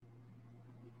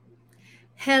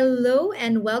Hello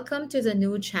and welcome to the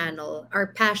new channel. Our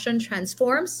passion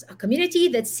transforms a community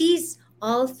that sees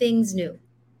all things new.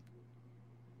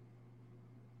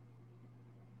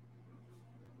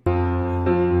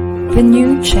 The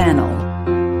new channel.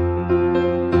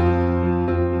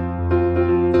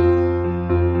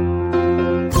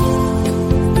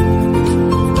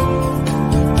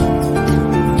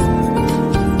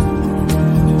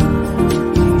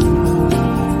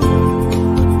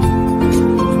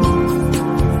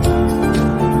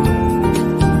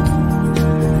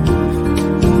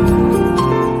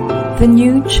 The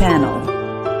new channel.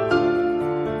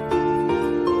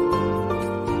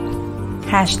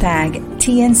 Hashtag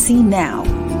TNC Now.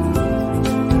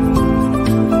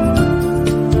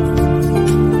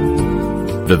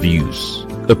 The views,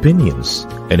 opinions,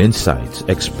 and insights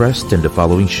expressed in the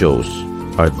following shows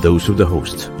are those of the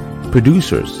host,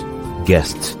 producers,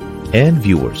 guests, and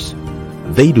viewers.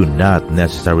 They do not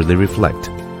necessarily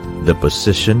reflect the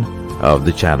position of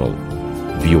the channel.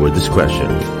 Viewer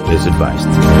discretion is advised.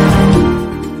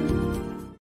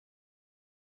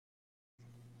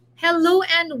 Hello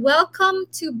and welcome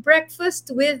to Breakfast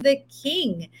with the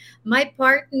King. My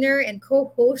partner and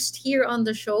co-host here on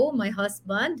the show, my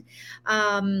husband,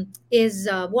 is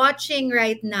watching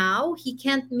right now. He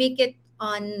can't make it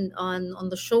on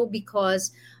the show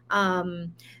because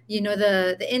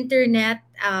the internet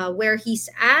where he's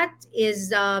at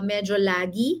is medyo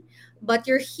laggy. But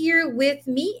you're here with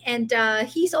me, and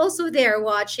he's also there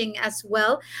watching as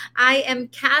well. I am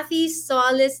Kathy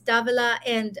Solis Davila,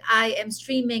 and I am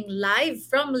streaming live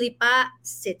from Lipa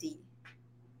City.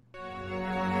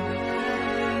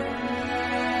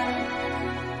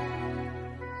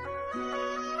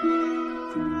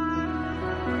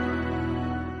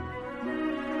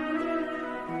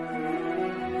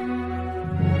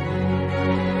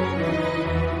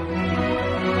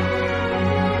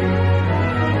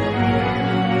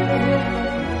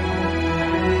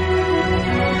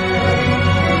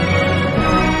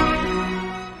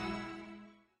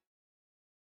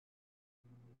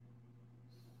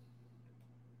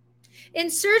 In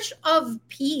search of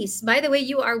peace. By the way,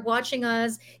 you are watching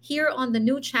us here on the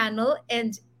new channel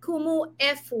and Kumu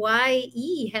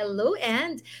FYE. Hello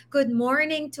and good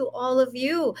morning to all of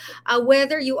you,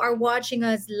 whether you are watching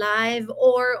us live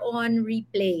or on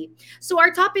replay. So,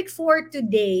 our topic for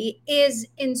today is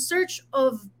in search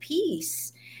of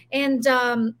peace. And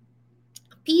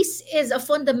peace is a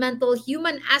fundamental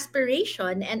human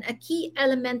aspiration and a key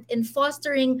element in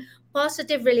fostering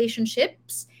positive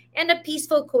relationships and a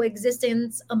peaceful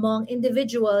coexistence among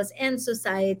individuals and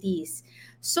societies.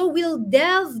 So we'll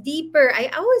delve deeper. I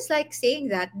always like saying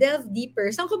that, delve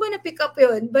deeper. Saan ko ba na-pick up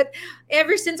yun? But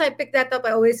ever since I picked that up,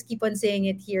 I always keep on saying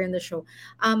it here in the show.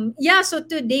 So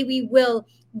today we will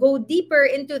go deeper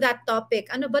into that topic.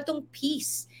 Ano ba tong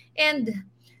peace? And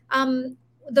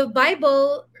the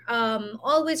Bible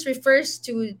always refers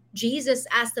to Jesus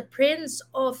as the Prince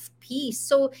of Peace.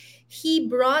 So he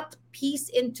brought peace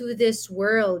into this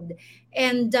world.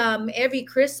 And every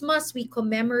Christmas, we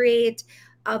commemorate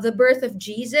the birth of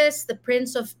Jesus, the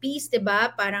Prince of Peace,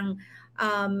 diba? Parang,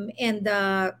 and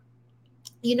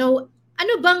you know,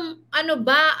 ano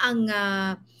ba ang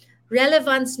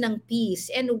relevance ng peace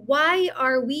and why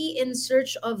are we in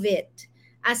search of it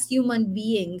as human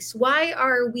beings? Why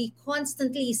are we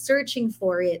constantly searching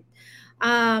for it?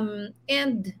 And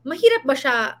mahirap ba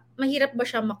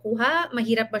siya makuha?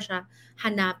 Mahirap ba siya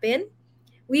hanapin?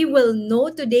 We will know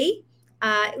today.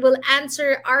 We'll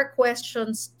answer our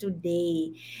questions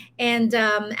today. And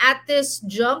at this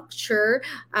juncture,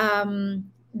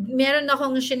 meron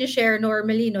akong sinishare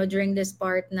normally no, during this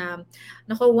part na,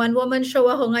 one-woman show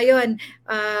ako ngayon.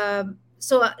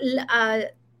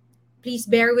 Please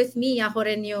bear with me. Ako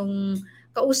rin yung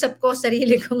kausap ko,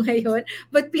 sarili ko ngayon.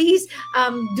 But please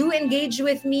do engage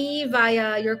with me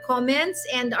via your comments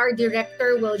and our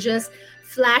director will just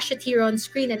flash it here on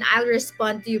screen and I'll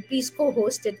respond to you. Please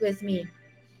co-host it with me.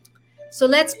 So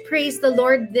let's praise the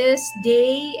Lord this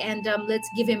day and let's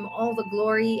give him all the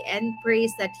glory and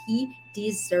praise that he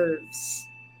deserves.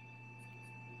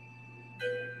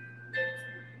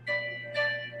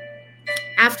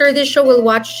 After this show, we'll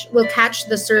catch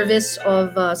the service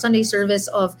of Sunday service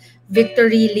of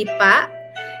Victory Lipa,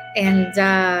 and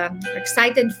we're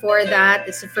excited for that.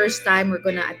 It's the first time we're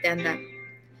gonna attend that.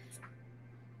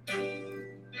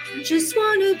 I just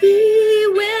wanna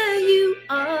be where you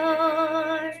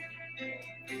are,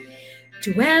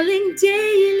 dwelling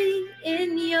daily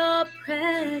in your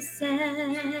presence.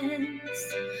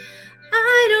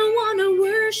 I don't wanna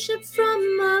worship from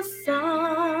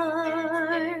afar.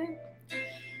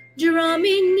 Draw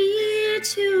me near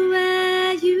to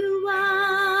where you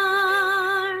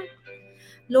are.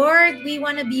 Lord, we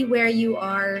want to be where you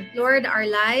are. Lord, our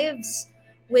lives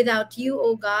without you,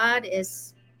 oh God,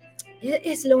 is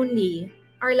lonely.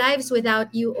 Our lives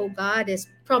without you, oh God, is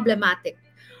problematic.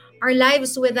 Our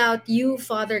lives without you,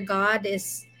 Father God,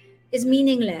 is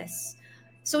meaningless.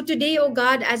 So today, oh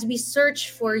God, as we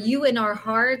search for you in our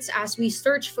hearts, as we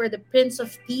search for the Prince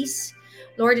of Peace,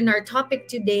 Lord, in our topic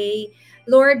today,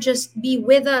 Lord, just be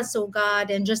with us, oh God,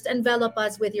 and just envelop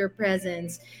us with your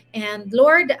presence. And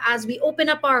Lord, as we open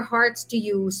up our hearts to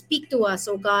you, speak to us,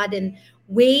 oh God, in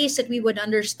ways that we would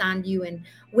understand you and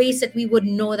ways that we would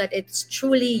know that it's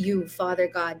truly you, Father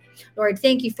God. Lord,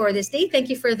 thank you for this day. Thank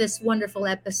you for this wonderful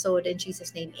episode. In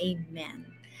Jesus' name, amen.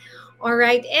 All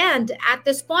right. And at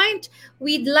this point,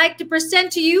 we'd like to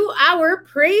present to you our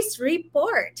praise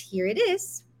report. Here it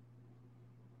is.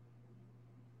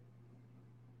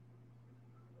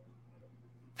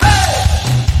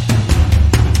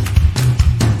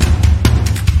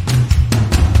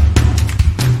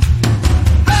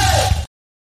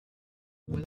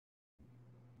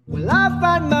 Well, I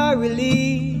find my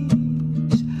release.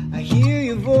 I hear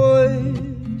your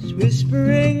voice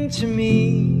whispering to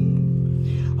me.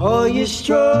 All your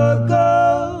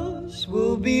struggles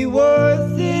will be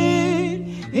worth it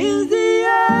in the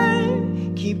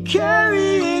end. Keep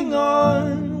carrying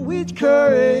on with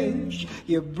courage.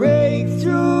 Your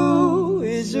breakthrough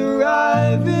is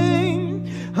arriving.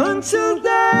 Until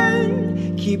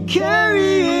then, keep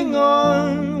carrying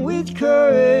on with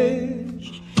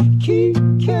courage.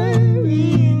 Keep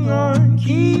carrying on,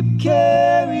 keep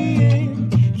carrying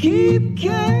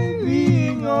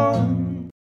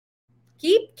on.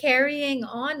 Keep carrying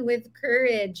on with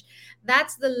courage.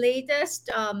 That's the latest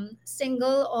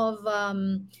single of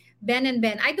Ben and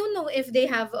Ben. I don't know if they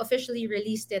have officially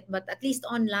released it, but at least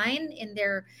online in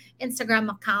their Instagram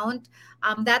account,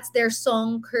 that's their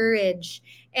song "Courage."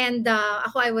 And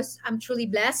I'm truly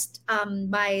blessed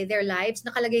by their lives.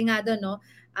 Nakalagay nga doon, no.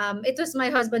 It was my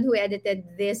husband who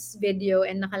edited this video,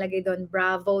 and nakalagay doon,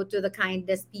 "Bravo to the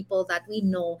kindest people that we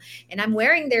know." And I'm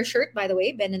wearing their shirt, by the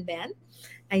way, Ben and Ben.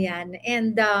 Ayan.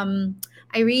 And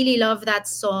I really love that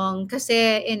song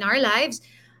kasi in our lives,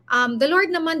 the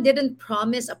Lord naman didn't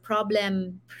promise a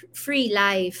problem-free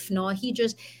life, no?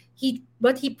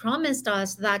 But He promised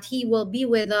us that He will be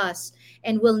with us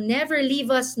and will never leave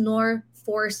us nor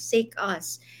forsake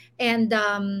us. And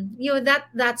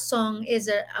that song is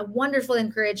a wonderful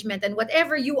encouragement. And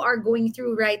whatever you are going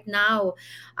through right now,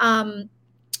 um,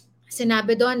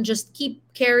 sinabi doon, just keep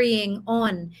carrying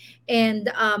on.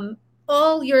 And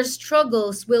all your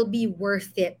struggles will be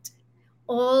worth it.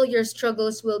 All your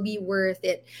struggles will be worth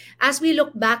it. As we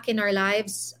look back in our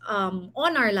lives, on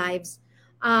our lives,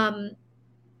 um,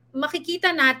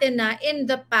 makikita natin na in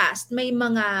the past, may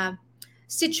mga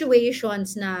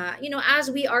situations na, as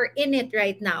we are in it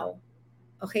right now,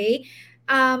 okay?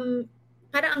 Um,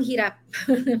 parang ang hirap.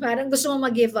 Parang gusto mong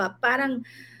mag-give up. Parang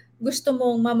gusto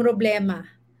mong mamroblema.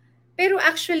 Pero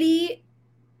actually,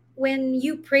 when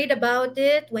you prayed about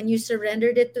it, when you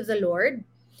surrendered it to the Lord,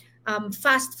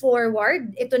 fast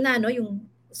forward, ito na, no, yung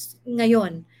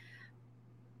ngayon,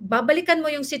 babalikan mo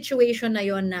yung situation na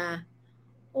yon na,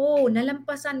 oh,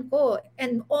 nalampasan ko,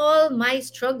 and all my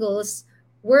struggles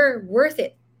were worth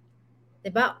it.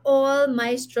 Diba? All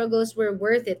my struggles were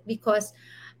worth it because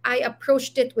I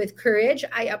approached it with courage.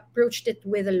 I approached it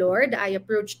with the Lord. I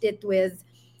approached it with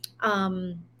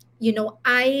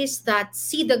eyes that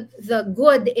see the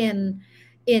good in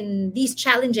these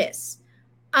challenges.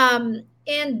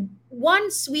 And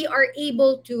once we are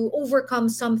able to overcome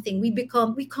something, we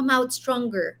come out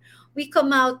stronger. We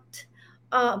come out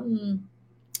um,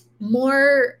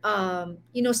 more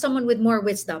someone with more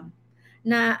wisdom.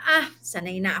 Na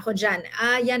sanay na ako diyan.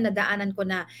 Yan, nadaanan ko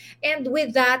na. And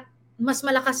with that, mas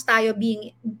malakas tayo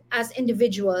being as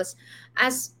individuals,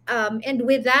 and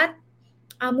with that,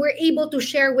 we're able to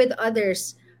share with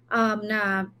others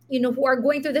na who are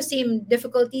going through the same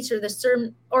difficulties or the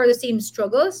same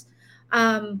struggles.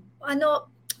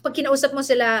 Pag kinausap mo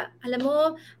sila, alam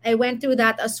mo, I went through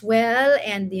that as well,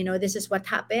 and this is what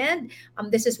happened,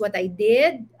 this is what I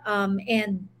did,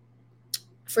 and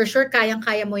for sure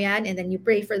kayang-kaya mo yan, and then you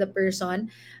pray for the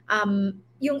person.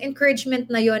 Yung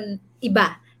encouragement na yon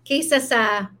iba kaysa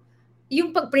sa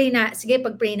yung pag-pray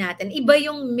natin. Iba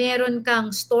yung meron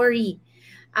kang story.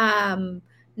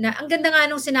 Na ang ganda nga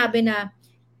nung sinabi na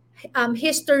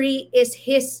history is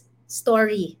his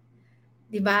story.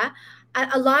 'Di ba?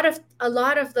 A lot of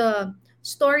the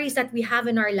stories that we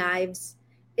have in our lives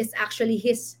is actually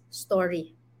his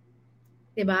story.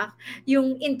 'Di ba?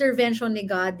 Yung intervention ni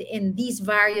God in these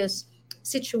various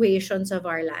situations of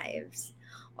our lives.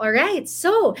 All right.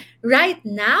 So, right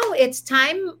now, it's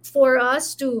time for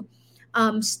us to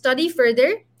study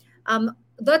further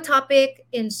the topic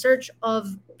in search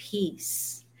of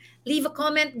peace. Leave a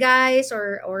comment, guys,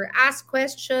 or ask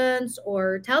questions,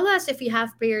 or tell us if you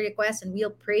have prayer requests, and we'll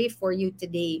pray for you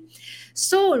today.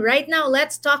 So, right now,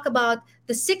 let's talk about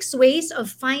the 6 ways of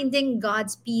finding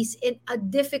God's peace in a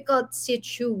difficult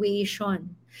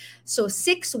situation. So,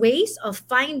 6 ways of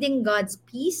finding God's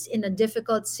peace in a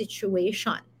difficult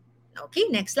situation. Okay,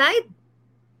 next slide.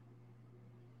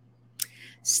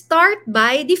 Start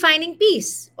by defining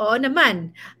peace. Oo naman.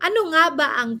 Ano nga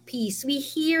ba ang peace? We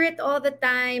hear it all the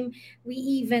time. We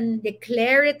even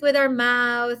declare it with our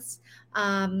mouths.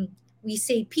 We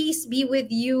say, peace be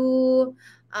with you.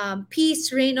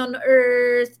 Peace reign on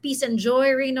earth. Peace and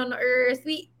joy reign on earth.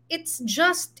 It's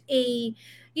just a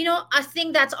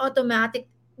thing that's automatic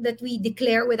that we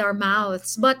declare with our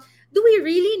mouths. But do we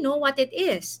really know what it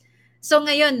is? So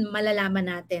ngayon, malalaman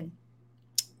natin.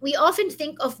 We often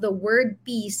think of the word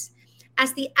peace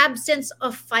as the absence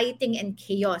of fighting and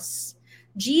chaos.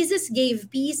 Jesus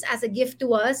gave peace as a gift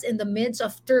to us in the midst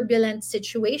of turbulent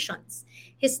situations.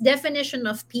 His definition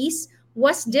of peace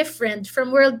was different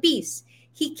from world peace.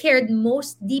 He cared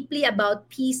most deeply about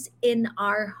peace in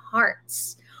our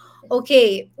hearts.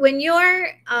 Okay, when you're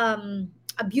a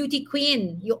beauty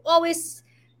queen, you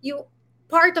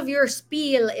part of your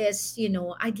spiel is,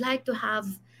 I'd like to have,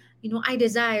 I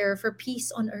desire for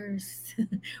peace on earth.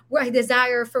 Where I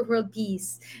desire for world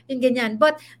peace. Yung ganyan.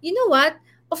 But you know what?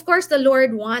 Of course the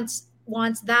Lord wants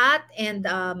that, and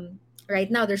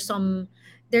right now there's some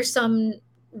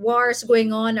wars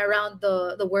going on around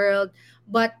the world,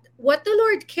 but what the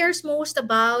Lord cares most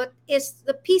about is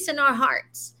the peace in our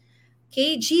hearts.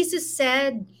 Okay, Jesus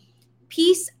said,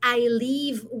 peace I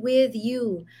leave with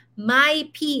you. My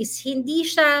peace. Hindi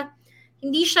siya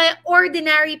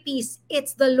ordinary peace.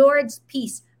 It's the Lord's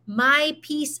peace. My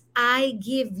peace I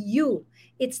give you.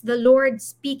 It's the Lord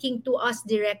speaking to us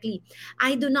directly.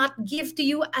 I do not give to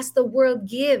you as the world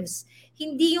gives.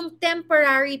 Hindi yung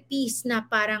temporary peace na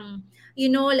parang,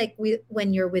 like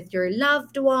when you're with your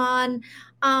loved one,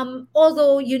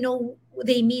 although,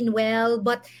 they mean well,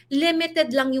 but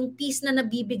limited lang yung peace na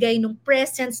nabibigay ng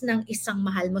presence ng isang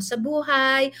mahal mo sa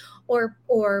buhay, or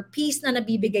peace na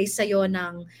nabibigay sa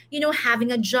ng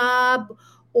having a job,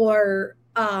 or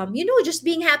just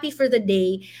being happy for the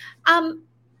day.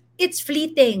 It's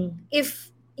fleeting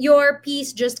if your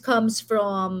peace just comes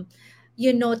from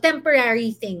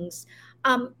temporary things.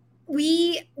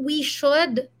 We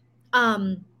should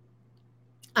um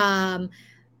um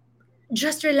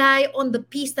just rely on the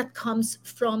peace that comes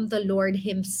from the Lord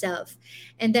Himself.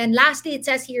 And then lastly, it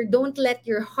says here, don't let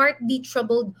your heart be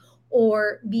troubled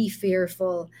or be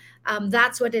fearful.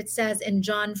 That's what it says in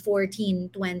John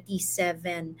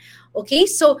 14:27. Okay,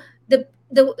 so the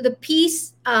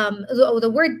peace,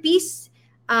 the word peace,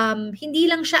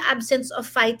 hindi lang siya absence of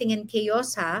fighting and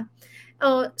chaos, ha?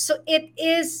 So it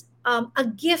is a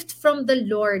gift from the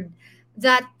Lord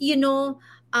that, you're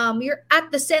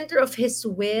at the center of His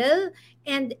will.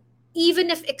 And even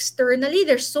if externally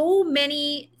there's so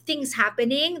many things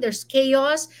happening, there's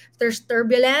chaos, there's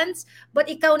turbulence, but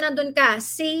ikaw nandun ka,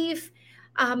 safe,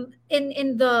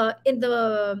 in the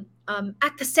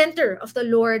at the center of the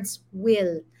Lord's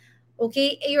will.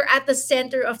 Okay, you're at the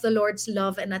center of the Lord's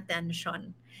love and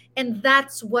attention. And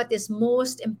that's what is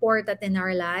most important in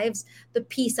our lives, the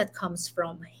peace that comes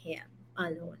from Him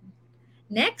alone.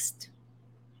 Next,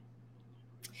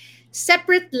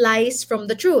 separate lies from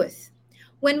the truth.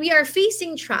 When we are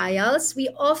facing trials, we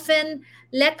often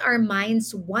let our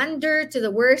minds wander to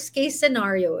the worst case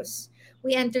scenarios.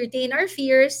 We entertain our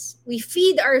fears, we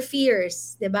feed our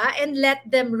fears, diba? And let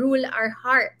them rule our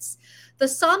hearts. The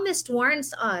psalmist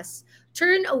warns us,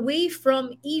 turn away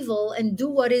from evil and do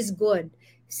what is good.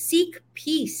 Seek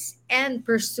peace and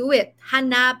pursue it.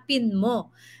 Hanapin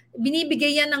mo.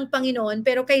 Binibigay yan ng Panginoon,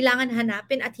 pero kailangan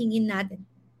hanapin at hingin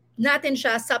natin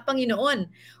siya sa Panginoon.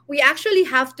 We actually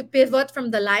have to pivot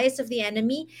from the lies of the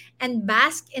enemy and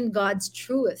bask in God's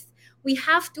truth. We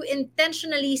have to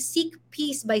intentionally seek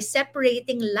peace by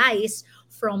separating lies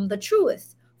from the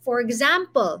truth. For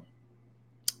example,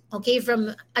 okay,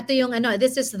 from ato yung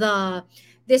this is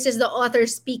the author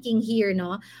speaking here,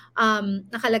 no.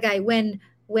 Nakalagay, when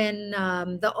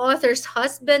the author's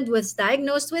husband was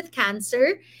diagnosed with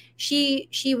cancer,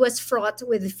 she was fraught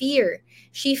with fear.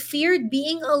 She feared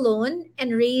being alone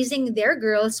and raising their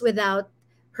girls without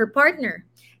her partner.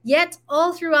 Yet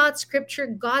all throughout scripture,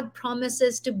 God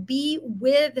promises to be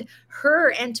with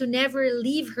her and to never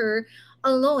leave her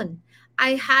alone.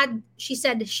 She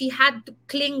said she had to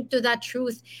cling to that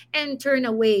truth and turn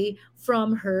away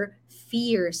from her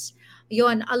fears.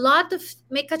 Yon, a lot of,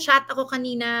 may ka-chat ako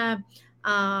kanina,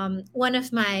 one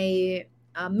of my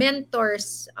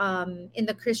mentors in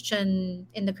the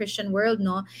Christian world,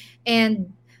 no?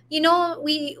 And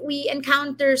we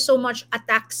encounter so much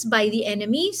attacks by the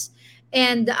enemies.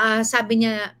 And sabi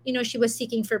niya, she was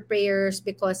seeking for prayers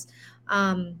because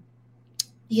um,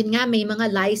 yun nga, may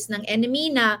mga lies ng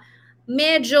enemy na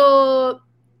medyo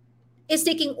is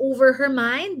taking over her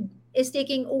mind, is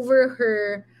taking over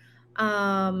her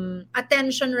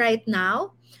attention right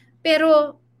now.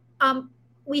 Pero um,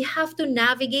 we have to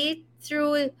navigate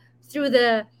through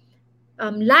the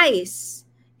lies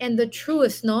and the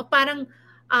truth, no? Parang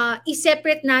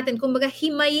i-separate natin, kumbaga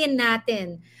himayin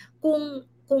natin kung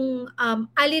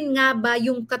alin nga ba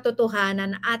yung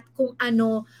katotohanan at kung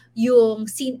ano yung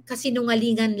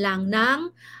kasinungalingan lang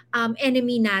ng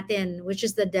enemy natin, which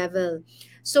is the devil.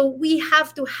 So we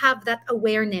have to have that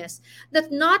awareness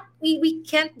that not we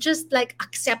can't just like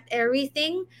accept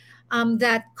everything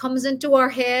that comes into our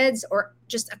heads, or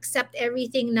just accept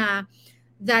everything that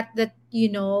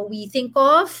we think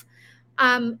of.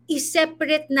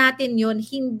 I-separate natin yon.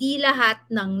 Hindi lahat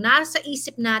ng nasa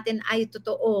isip natin ay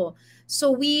totoo. So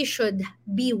we should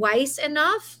be wise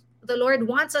enough. The Lord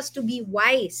wants us to be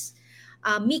wise,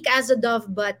 meek as a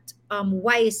dove, but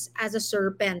wise as a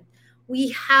serpent.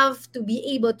 We have to be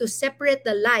able to separate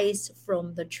the lies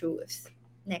from the truth.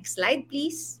 Next slide,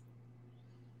 please.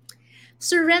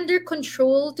 Surrender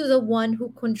control to the one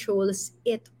who controls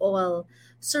it all.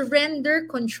 Surrender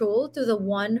control to the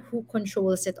one who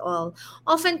controls it all.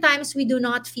 Oftentimes, we do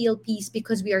not feel peace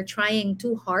because we are trying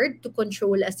too hard to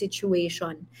control a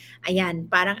situation. Ayan,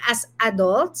 parang as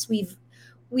adults, we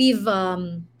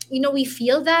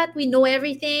feel that we know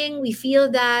everything. We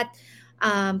feel that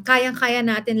kayang-kaya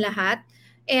natin lahat.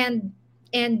 And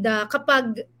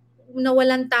kapag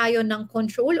nawalan tayo ng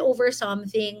control over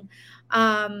something,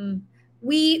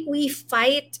 we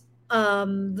fight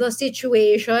the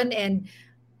situation, and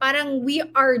parang we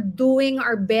are doing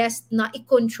our best na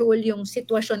i-control yung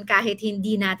sitwasyon kahit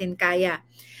hindi natin kaya.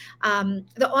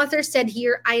 The author said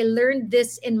here, I learned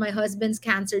this in my husband's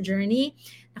cancer journey.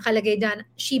 Nakalagay doon,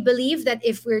 she believed that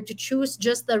if we're to choose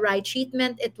just the right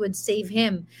treatment, it would save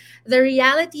him. The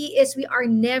reality is we are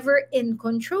never in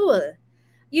control.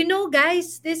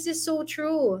 Guys, this is so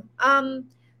true.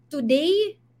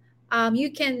 Today, you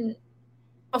can,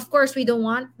 of course, we don't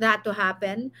want that to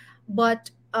happen,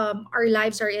 but our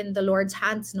lives are in the Lord's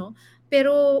hands, no?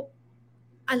 Pero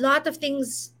a lot of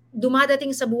things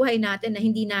dumadating sa buhay natin na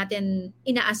hindi natin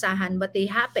inaasahan, but they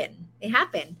happen. They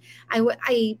happen. I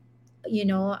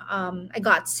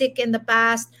got sick in the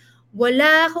past.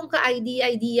 Wala akong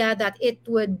ka-idea that it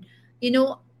would,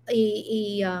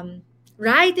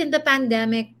 right in the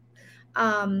pandemic,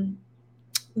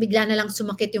 bigla na lang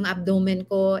sumakit yung abdomen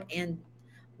ko, and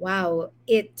wow,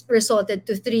 it resulted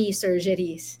to 3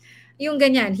 surgeries. Yung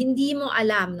ganyan, hindi mo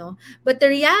alam, no? But the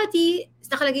reality,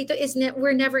 nakalagay ito, is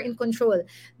we're never in control.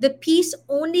 The peace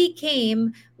only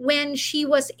came when she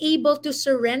was able to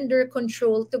surrender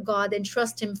control to God and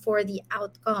trust Him for the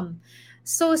outcome.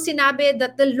 So sinabi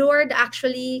that the Lord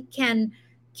actually can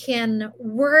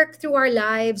work through our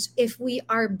lives if we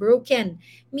are broken.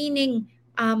 Meaning,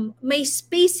 may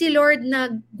space si Lord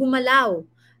na gumalaw.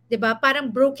 'Di ba? Parang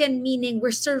broken, meaning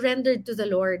we're surrendered to the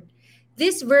Lord.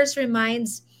 This verse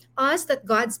reminds us that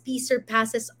God's peace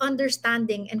surpasses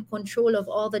understanding and control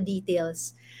of all the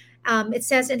details. It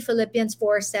says in Philippians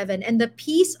 4:7, and the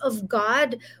peace of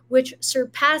God, which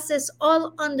surpasses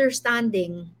all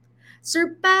understanding,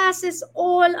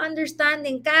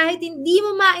 kahit hindi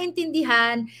mo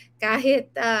maintindihan,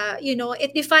 kahit,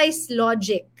 it defies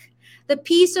logic. The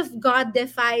peace of God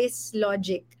defies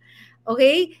logic.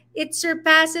 Okay? It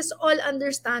surpasses all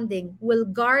understanding, will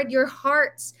guard your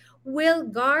hearts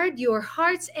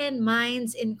and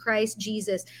minds in Christ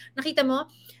Jesus. Nakita mo?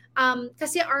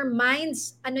 Kasi our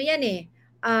minds,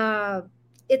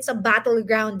 it's a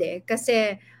battleground eh.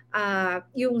 Kasi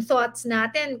yung thoughts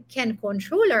natin can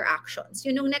control our actions.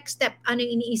 Yun yung next step. Ano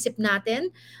yung iniisip natin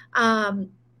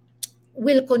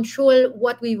will control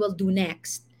what we will do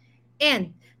next.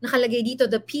 And nakalagay dito,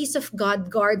 the peace of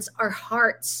God guards our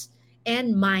hearts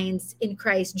and minds in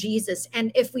Christ Jesus.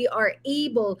 And if we are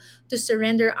able to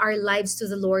surrender our lives to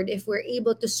the Lord, if we're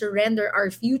able to surrender our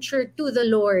future to the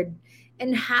Lord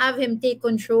and have Him take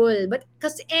control, but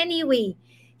because anyway,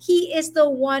 He is the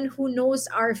one who knows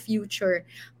our future.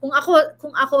 Kung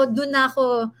ako doon na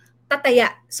ako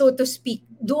tataya, so to speak,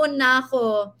 doon na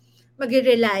ako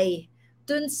magre-rely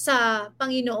doon sa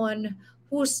Panginoon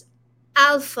who's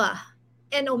Alpha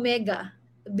and Omega,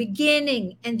 the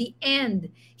beginning and the end.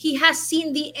 He has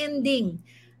seen the ending.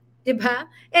 'Di ba?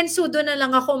 And so doon na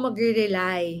lang ako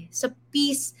magre-rely sa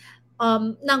peace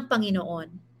ng Panginoon.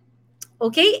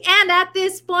 Okay, and at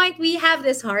this point, we have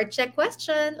this heart check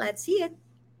question. Let's see it.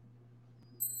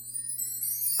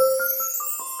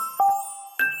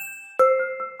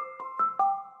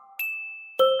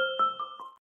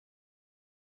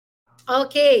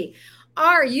 Okay,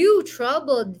 are you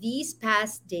troubled these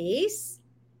past days?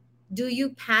 Do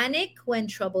you panic when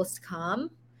troubles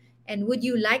come? And would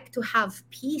you like to have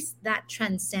peace that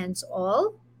transcends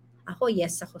all? Ako,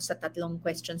 yes ako sa tatlong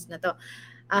questions na to.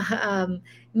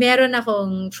 Meron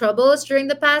akong troubles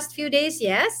during the past few days,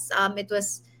 yes.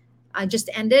 I just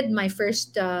ended my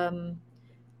first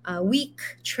week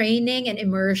training and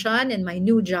immersion in my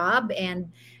new job,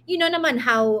 and you know naman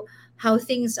how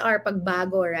things are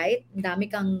pagbago, right? Ang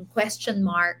dami kang question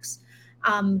marks.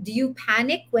 Do you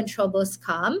panic when troubles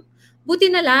come?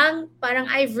 Buti na lang, parang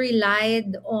I've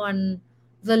relied on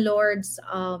the Lord's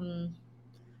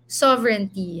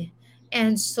sovereignty.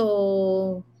 And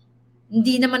so,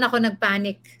 hindi naman ako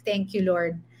nagpanic. Thank you,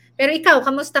 Lord. Pero ikaw,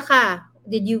 kamusta ka?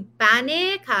 Did you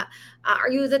panic? Are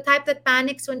you the type that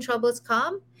panics when troubles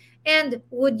come? And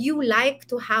would you like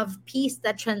to have peace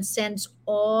that transcends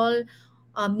all,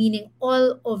 meaning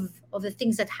all of the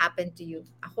things that happen to you?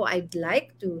 Ako, I'd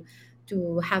like to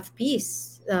have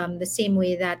peace, the same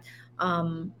way that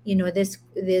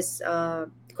this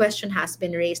question has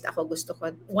been raised. Ako gusto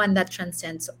ko one that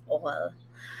transcends all.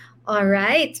 All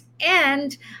right.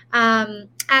 And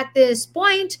at this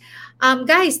point,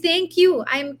 guys, thank you.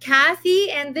 I'm Kathy,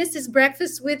 and this is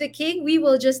Breakfast with the King. We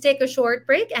will just take a short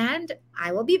break, and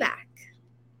I will be back.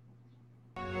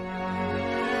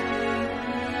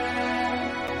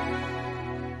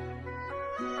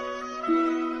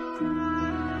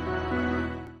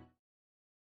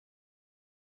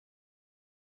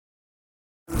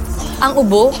 Ang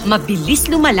ubo, mabilis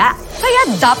lumala,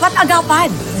 kaya dapat agapan.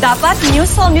 Dapat New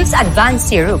Solmux Advanced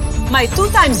Syrup. May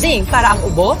 2 times zinc para ang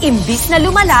ubo, imbis na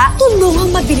lumala, tulungang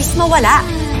mabilis mawala.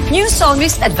 New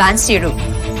Solmux Advanced Syrup.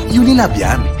 Unilab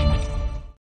yan.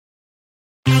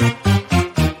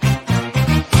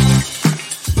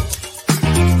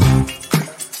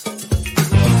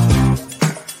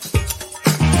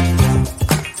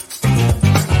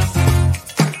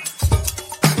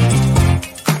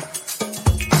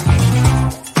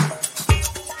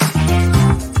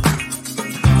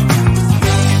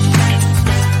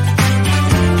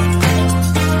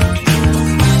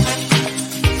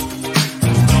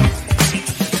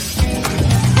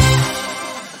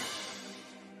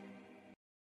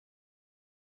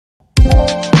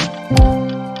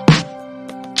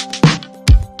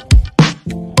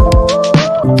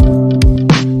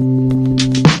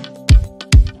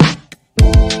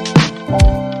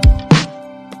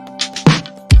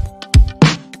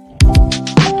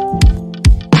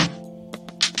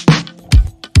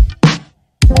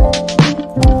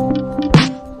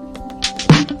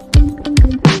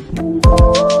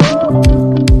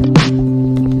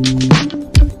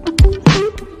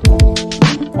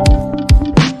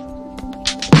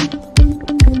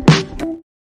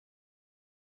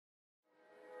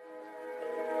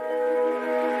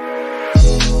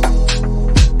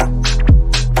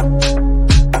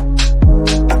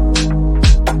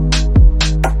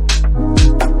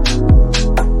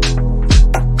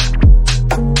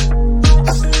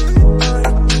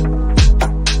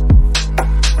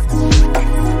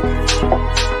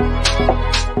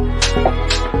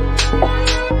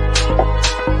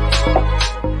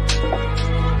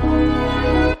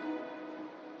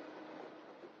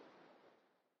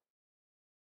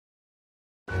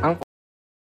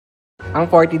 Ang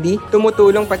 40D,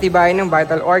 tumutulong patibayin ng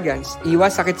vital organs,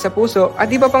 iwas sakit sa puso at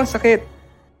iba pang sakit.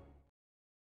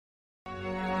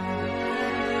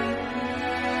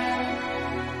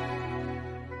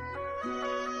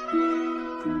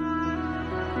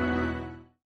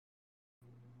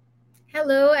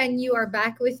 Hello, and you are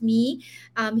back with me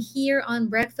here on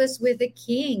Breakfast with the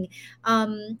King.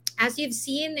 As you've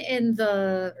seen in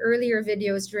the earlier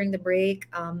videos during the break,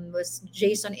 was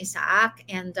Jason Isaac,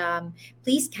 and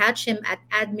please catch him at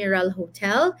Admiral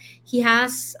Hotel. He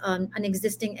has an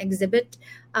existing exhibit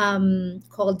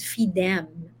called Fidem.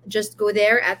 Just go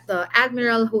there at the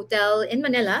Admiral Hotel in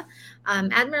Manila,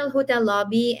 Admiral Hotel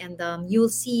lobby, and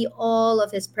you'll see all of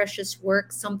his precious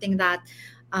work, something that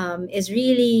is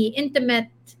really intimate.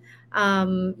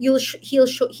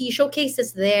 He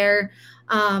showcases there,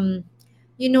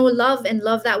 love and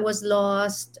love that was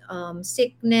lost,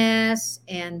 sickness,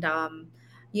 and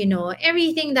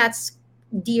everything that's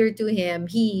dear to him.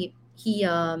 He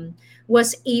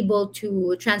was able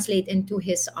to translate into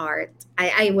his art.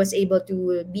 I was able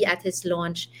to be at his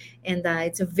launch, and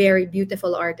it's a very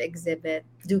beautiful art exhibit.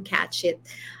 Do catch it.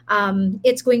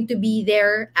 It's going to be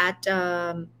there at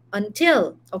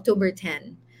until October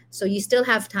 10. So you still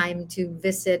have time to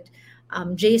visit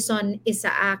Jason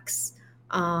Isaac's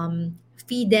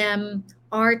FIDEM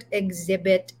art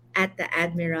exhibit at the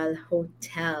Admiral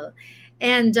Hotel.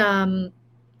 And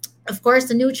of course,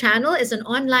 the new channel is an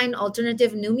online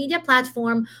alternative new media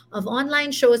platform of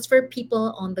online shows for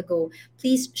people on the go.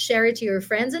 Please share it to your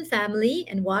friends and family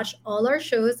and watch all our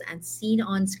shows and seen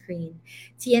on screen.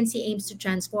 TNC aims to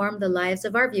transform the lives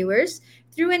of our viewers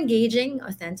through engaging,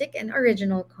 authentic, and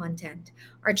original content.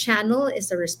 Our channel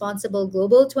is a responsible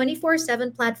global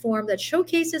 24/7 platform that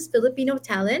showcases Filipino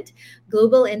talent,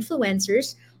 global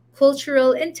influencers,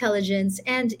 cultural intelligence,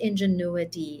 and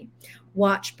ingenuity.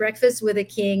 Watch Breakfast with the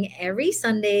King every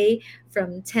Sunday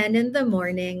from 10 in the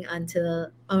morning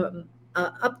until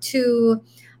up to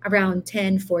around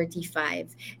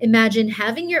 10:45. Imagine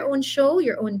having your own show,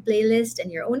 your own playlist, and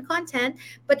your own content,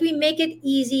 but we make it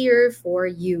easier for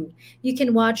you. You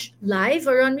can watch live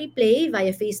or on replay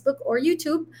via Facebook or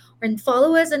YouTube, and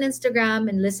follow us on Instagram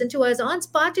and listen to us on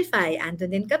Spotify, Andun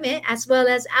din kami, as well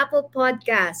as Apple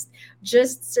Podcast.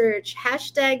 Just search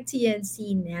hashtag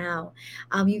TNC now.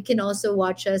 You can also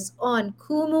watch us on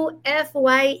Kumu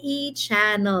FYE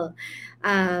channel.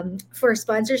 For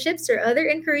sponsorships or other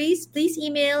inquiries, please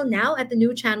email now at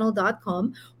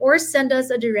thenewchannel.com or send us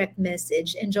a direct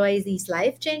message. Enjoy these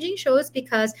life changing shows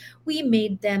because we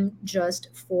made them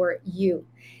just for you.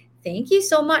 Thank you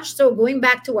so much. So, going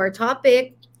back to our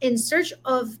topic, in search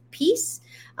of peace,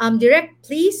 Direct,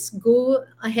 please go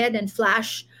ahead and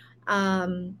flash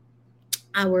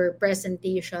our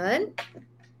presentation.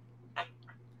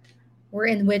 We're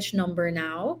in which number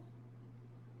now?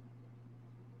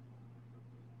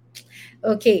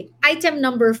 Okay, item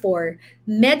number 4.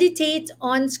 Meditate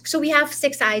on. So we have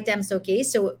 6 items, okay?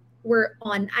 So we're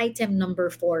on item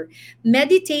number 4.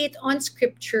 Meditate on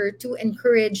scripture to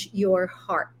encourage your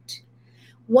heart.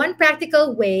 One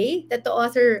practical way that the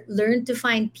author learned to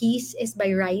find peace is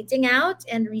by writing out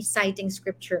and reciting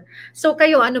scripture. So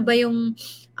kayo, ano ba yung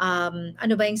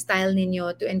style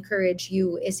ninyo to encourage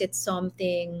you? Is it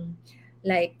something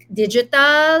like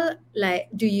digital? Like,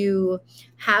 do you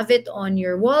have it on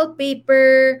your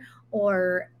wallpaper,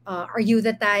 or are you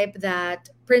the type that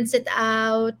prints it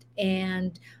out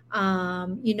and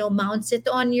mounts it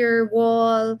on your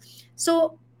wall?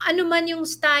 So ano man yung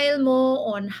style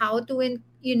mo on how to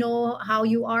how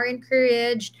you are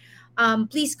encouraged,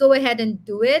 please go ahead and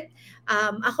do it.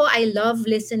 Ako, I love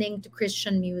listening to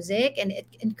Christian music, and it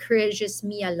encourages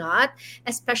me a lot,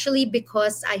 especially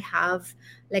because I have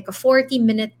like a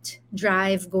 40-minute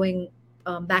drive going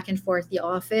back and forth the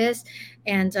office.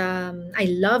 And I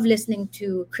love listening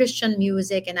to Christian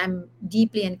music, and I'm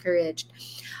deeply encouraged.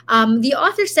 The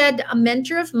author said a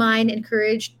mentor of mine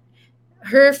encouraged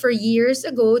her for years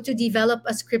ago to develop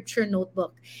a scripture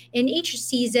notebook. In each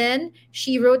season,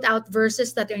 she wrote out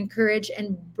verses that encouraged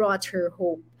and brought her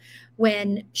hope.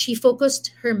 When she focused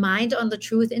her mind on the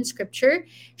truth in scripture,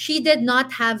 she did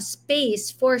not have space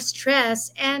for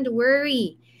stress and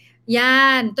worry.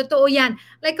 Yan, totoo yan.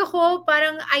 Like ako,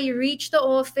 parang I reached the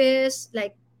office,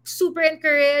 like super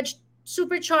encouraged,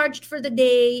 super charged for the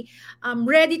day,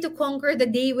 ready to conquer the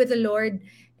day with the Lord,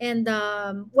 and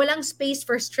walang space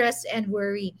for stress and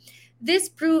worry. This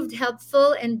proved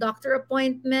helpful in doctor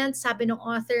appointments, sabi ng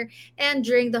author, and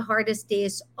during the hardest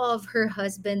days of her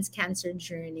husband's cancer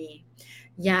journey.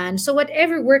 Yan. So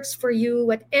whatever works for you,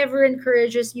 whatever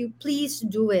encourages you, please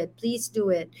do it. Please do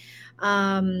it.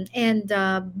 And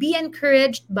be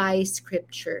encouraged by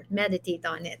scripture. Meditate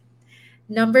on it.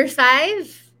 Number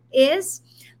 5 is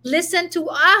listen to,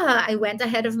 I went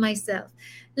ahead of myself.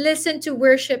 Listen to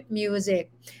worship music.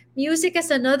 Music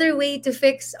is another way to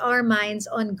fix our minds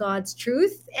on God's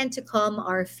truth and to calm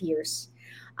our fears.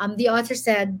 The author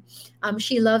said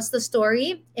she loves the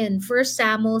story in 1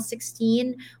 Samuel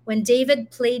 16 when David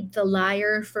played the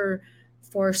lyre for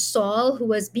Saul, who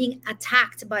was being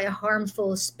attacked by a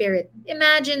harmful spirit.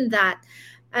 Imagine that.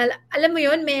 Alam mo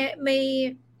yun,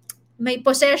 may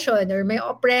possession or may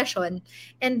oppression,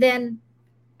 and then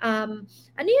ano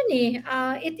yun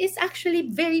it is actually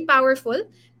very powerful,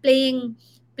 playing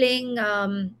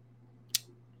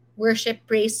worship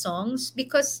praise songs,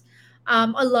 because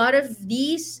a lot of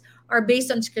these are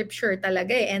based on scripture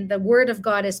talaga, and the word of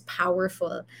God is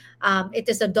powerful. It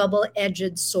is a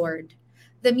double-edged sword.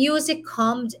 The music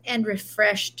calmed and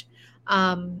refreshed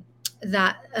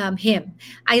that him.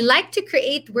 I like to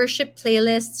create worship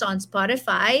playlists on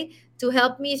Spotify to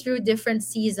help me through different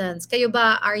seasons. Kayo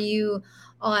ba, are you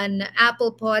on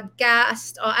Apple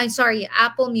Podcast? Oh, I'm sorry,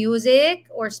 Apple Music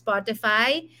or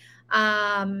Spotify?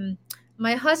 Um,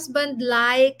 my husband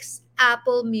likes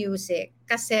Apple Music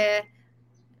kasi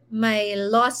may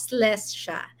lossless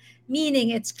siya, meaning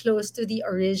it's close to the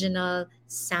original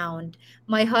sound.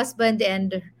 My husband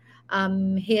and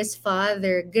his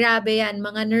father, grabe yan,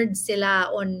 mga nerds sila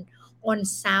on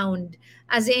sound.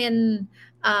 As in,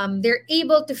 they're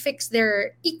able to fix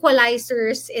their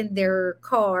equalizers in their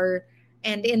car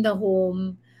and in the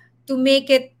home to make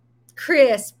it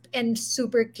crisp and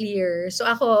super clear. So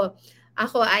ako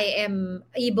I am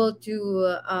able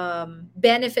to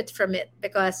benefit from it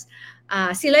because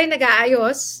sila yung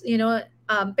nag-aayos,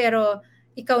 pero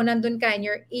ikaw nandun ka and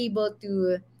you're able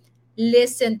to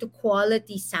listen to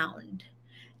quality sound.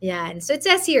 Yeah, and so it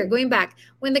says here, going back,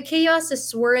 when the chaos is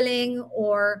swirling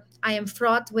or I am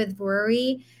fraught with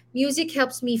worry, music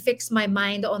helps me fix my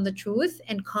mind on the truth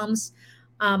and calms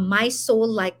my soul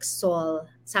like Saul,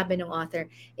 sabi ng author.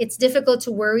 It's difficult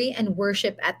to worry and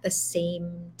worship at the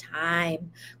same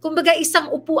time. Kumbaga,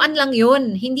 isang upuan lang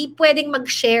yun. Hindi pwedeng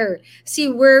mag-share si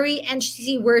worry and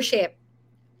si worship.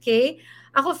 Okay?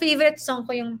 Ako, favorite song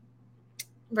ko yung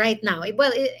right now.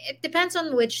 Well, it depends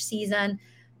on which season,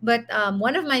 but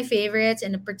one of my favorites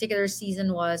in a particular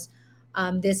season was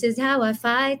This Is How I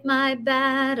Fight My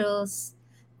Battles.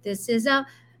 This is how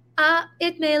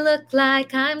it may look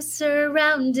like I'm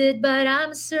surrounded, but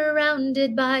I'm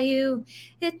surrounded by you.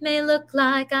 It may look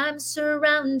like I'm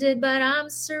surrounded, but I'm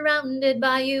surrounded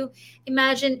by you.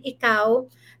 Imagine ikaw,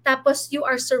 tapos you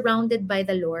are surrounded by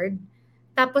the Lord,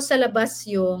 tapos sa labas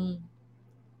yung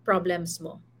problems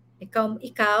mo.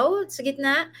 Ikaw sa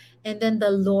gitna, and then the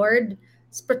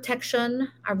Lord's protection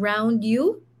around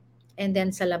you, and then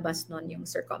sa labas nun yung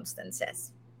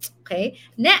circumstances. Okay?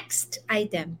 Next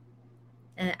item.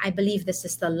 I believe this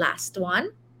is the last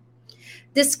one.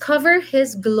 Discover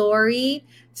His glory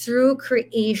through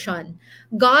creation.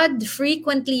 God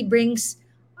frequently brings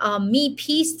me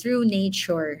peace through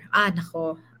nature.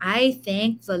 Nako. I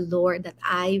thank the Lord that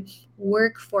I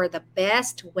work for the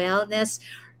best wellness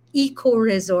eco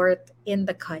resort in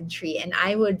the country. And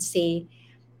I would say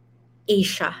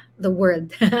Asia, the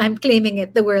world. I'm claiming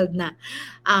it, the world na.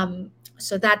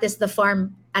 So that is the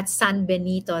farm at San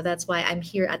Benito. That's why I'm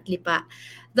here at Lipa.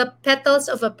 The petals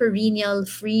of a perennial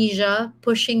freesia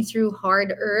pushing through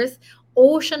hard earth,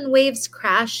 ocean waves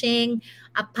crashing,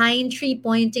 a pine tree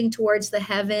pointing towards the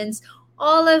heavens.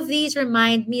 All of these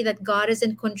remind me that God is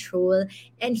in control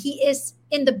and He is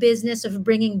in the business of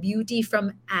bringing beauty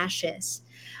from ashes.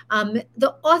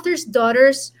 The author's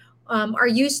daughters are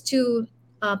used to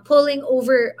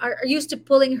are used to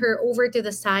pulling her over to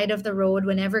the side of the road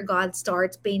whenever God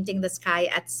starts painting the sky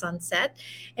at sunset.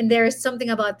 And there is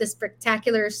something about this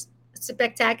spectacular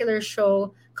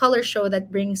show, color show,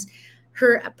 that brings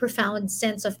her a profound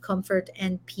sense of comfort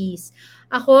and peace.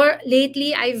 Ako,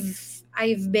 lately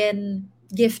I've been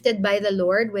gifted by the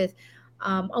Lord with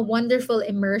a wonderful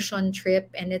immersion trip,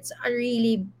 and it's a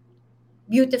really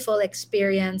beautiful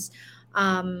experience.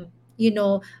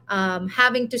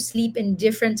 Having to sleep in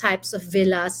different types of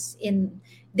villas in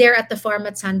there at the farm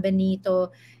at San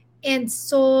Benito, and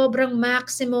sobrang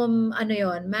maximum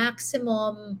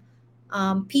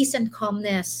peace and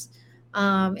calmness,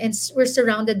 and we're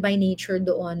surrounded by nature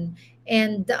doon,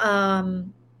 and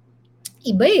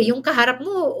iba yung kaharap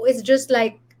mo is just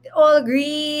like all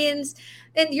greens,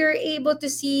 and you're able to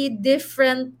see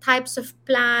different types of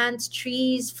plants,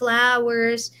 trees,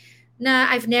 flowers na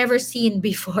I've never seen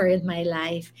before in my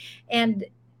life. And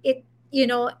it,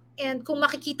 and kung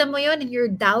makikita mo yon and you're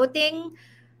doubting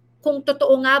kung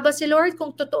totoo nga ba si Lord, kung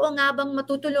totoo nga bang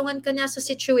matutulungan ka niya sa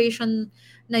situation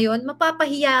na yon,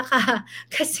 mapapahiya ka.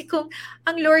 Kasi kung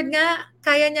ang Lord nga,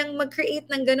 kaya niyang mag-create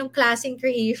ng ganong klaseng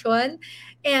creation,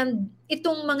 and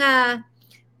itong mga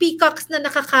peacocks na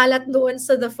nakakalat doon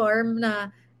sa the farm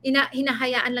na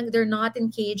hinahayaan lang, they're not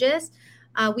in cages.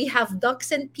 We have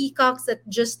ducks and peacocks that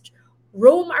just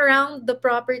roam around the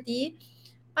property.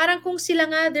 Parang kung sila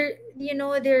nga, they're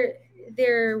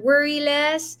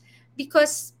worryless,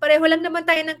 because pareho lang naman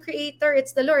tayo ng creator.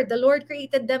 It's the Lord. The Lord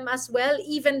created them as well,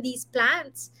 even these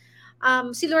plants.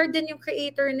 Si Lord din yung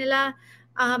creator nila.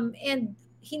 And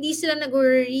hindi sila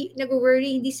nag-worry,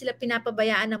 hindi sila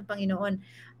pinapabayaan ng Panginoon.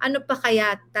 Ano pa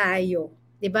kaya tayo?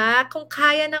 'Di ba? Kung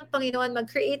kaya ng Panginoon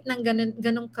mag-create ng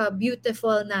ganun ka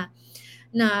beautiful na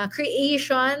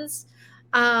creations,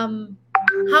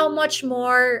 how much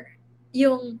more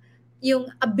yung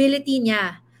ability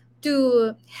niya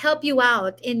to help you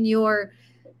out in your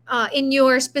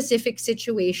specific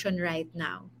situation right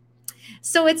now.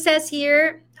 So it says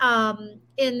here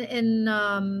in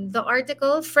the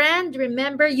article, friend,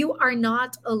 remember you are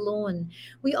not alone.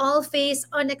 We all face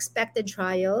unexpected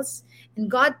trials, and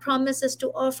God promises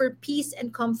to offer peace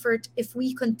and comfort if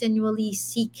we continually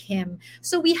seek Him.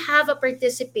 So we have a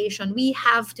participation. We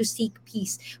have to seek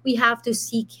peace. We have to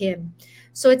seek Him.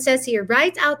 So it says here,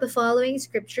 write out the following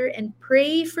scripture and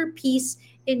pray for peace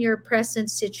in your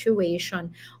present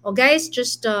situation. Oh, guys,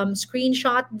 just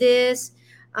screenshot this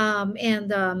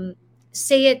and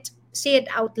say it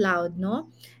out loud. No,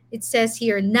 it says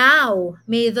here, now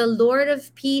may the Lord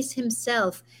of peace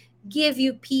Himself give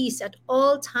you peace at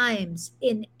all times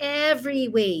in every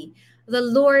way. The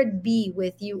Lord be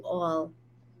with you all.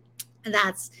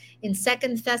 That's in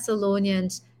Second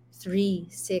Thessalonians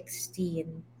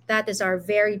 3:16. That is our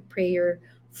very prayer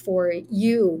for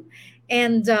you.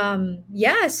 And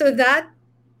yeah, so that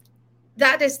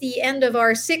is the end of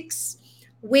our 6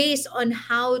 ways on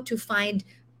how to find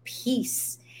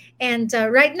peace. And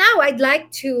right now, I'd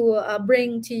like to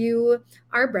bring to you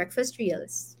our breakfast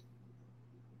reels.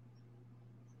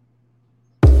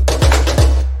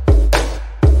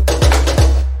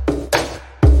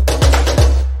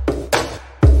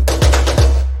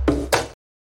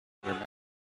 Rem-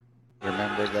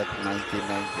 Remember that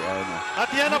 1990, ano? At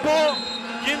yan na po,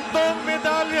 gintong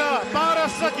medalya para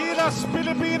sa Gilas,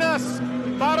 Pilipinas,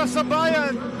 para sa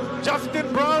bayan, Justin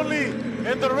Brownlee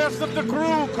and the rest of the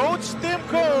crew, Coach Tim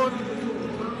Cohn.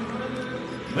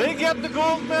 They get the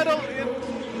gold medal in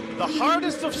the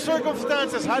hardest of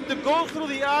circumstances, had to go through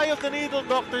the eye of the needle,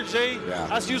 Dr. J. Yeah.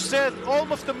 As you said,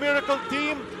 almost a miracle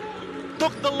team,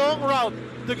 took the long route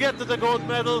to get to the gold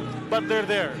medal, but they're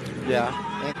there. Yeah.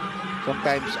 And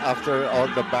sometimes after all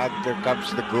the bad, there comes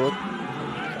the good.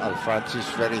 Alfranz is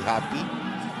very happy.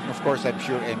 Of course, I'm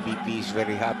sure MVP is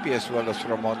very happy, as well as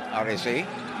Ramon RSA,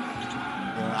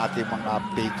 yung ating mga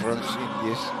patrons in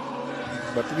this.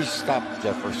 But we stopped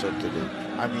Jefferson today.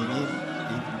 I mean,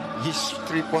 his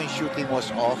three-point shooting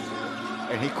was off,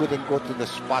 and he couldn't go to the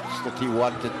spots that he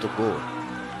wanted to go.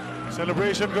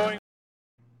 Celebration going.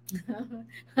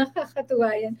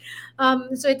 Nakakatuwa yan.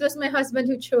 So it was my husband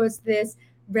who chose this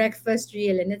breakfast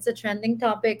reel, and it's a trending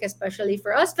topic, especially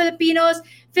for us Filipinos.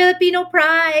 Filipino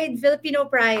pride, Filipino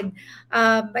pride.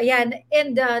 Ayan,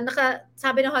 and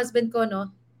sabi ng husband ko, no,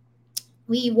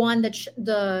 we won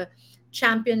the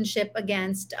championship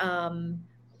against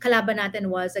kalaban natin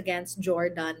was against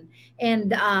Jordan,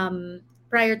 and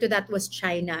prior to that was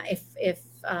China, if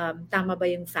tama ba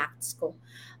yung facts ko.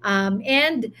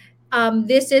 And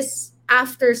this is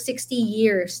after 60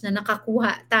 years na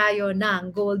nakakuha tayo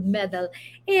ng gold medal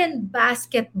in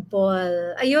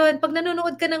basketball. Ayun, pag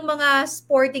nanonood ka ng mga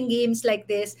sporting games like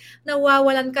this,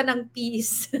 nawawalan ka ng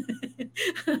peace.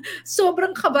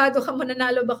 Sobrang kabado ka,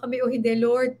 mananalo ba kami o hindi?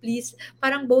 Lord, please.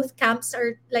 Parang both camps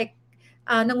are like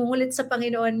nangungulit sa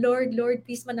Panginoon, Lord, Lord,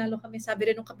 please manalo kami. Sabi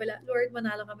rin nung kabila, Lord,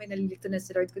 manalo kami. Nalilito na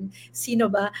si Lord kung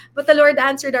sino ba. But the Lord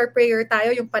answered our prayer,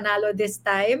 tayo yung panalo this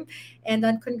time. And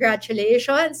then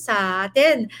congratulations sa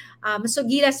atin. So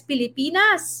Gilas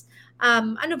Pilipinas.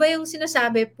 Ano ba yung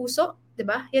sinasabi? Puso?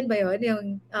 Diba? Yan ba yun?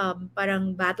 Yung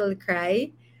parang battle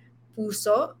cry?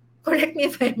 Puso? Correct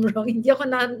me if I'm wrong. Hindi ako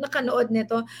nakanood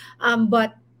nito.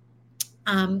 But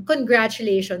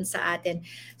congratulations sa atin.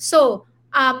 So,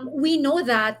 we know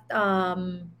that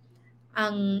ang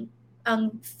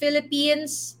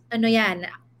Philippines, ano yan,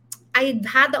 I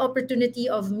had the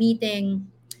opportunity of meeting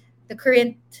the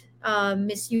current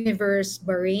Miss Universe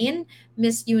Bahrain,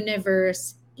 Miss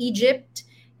Universe Egypt,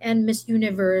 and Miss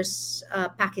Universe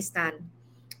Pakistan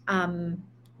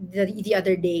the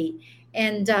other day.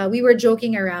 And we were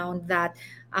joking around that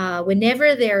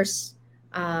whenever there's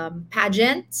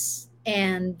pageants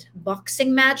and boxing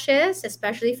matches,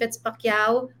 especially if it's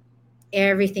Pacquiao,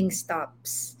 everything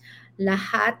stops.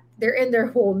 Lahat, they're in their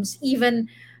homes. Even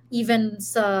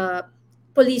sa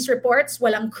police reports,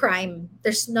 walang crime.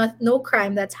 There's no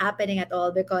crime that's happening at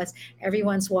all because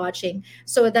everyone's watching.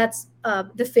 So that's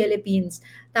the Philippines.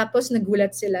 Tapos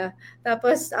nagulat sila.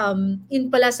 Tapos yun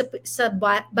pala sa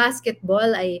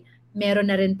basketball ay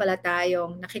meron na rin pala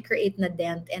tayong nakikreate na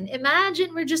dent. And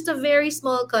imagine, we're just a very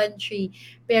small country,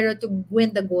 pero to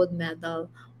win the gold medal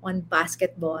on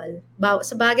basketball.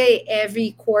 Sa bagay,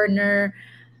 every corner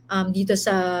dito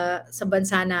sa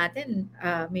bansa natin,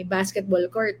 may basketball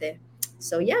court eh.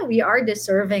 So yeah, we are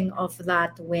deserving of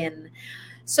that win.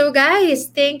 So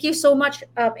guys, thank you so much.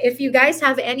 If you guys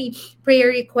have any prayer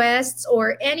requests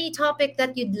or any topic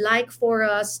that you'd like for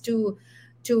us to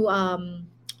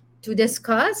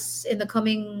discuss in the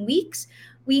coming weeks,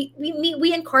 we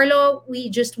and Carlo, we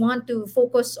just want to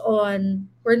focus on,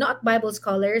 we're not Bible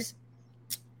scholars,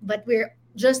 but we're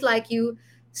just like you,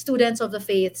 students of the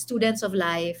faith, students of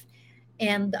life,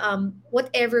 and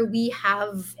whatever we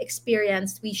have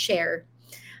experienced, we share.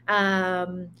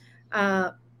 Um,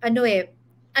 ano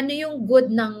ano yung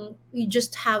good ng you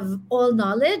just have all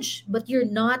knowledge, but you're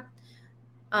not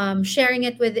sharing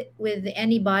it with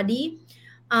anybody.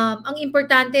 Ang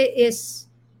importante is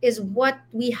what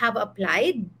we have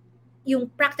applied,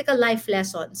 yung practical life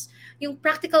lessons, yung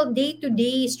practical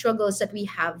day-to-day struggles that we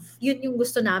have. Yun yung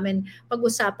gusto namin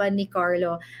pag-usapan ni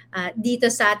Carlo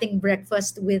dito sa ating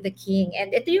Breakfast with the King.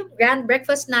 And ito yung grand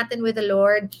breakfast natin with the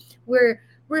Lord. We're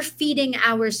feeding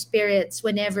our spirits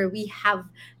whenever we have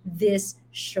this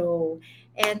show.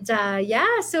 And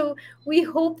yeah, so we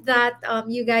hope that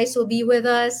you guys will be with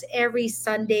us every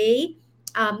Sunday.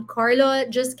 Carlo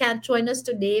just can't join us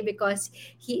today because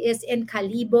he is in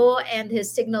Calibo and his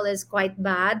signal is quite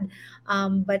bad.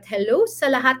 But hello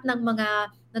sa lahat ng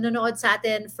mga nanonood sa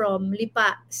atin from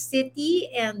Lipa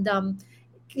City, and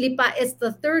Lipa is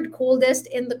the third coldest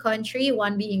in the country,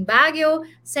 one being Baguio,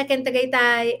 second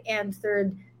Tagaytay, and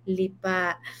third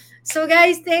Lipa. So,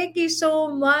 guys, thank you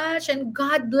so much, and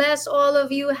God bless all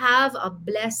of you. Have a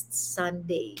blessed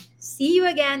Sunday. See you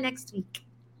again next week.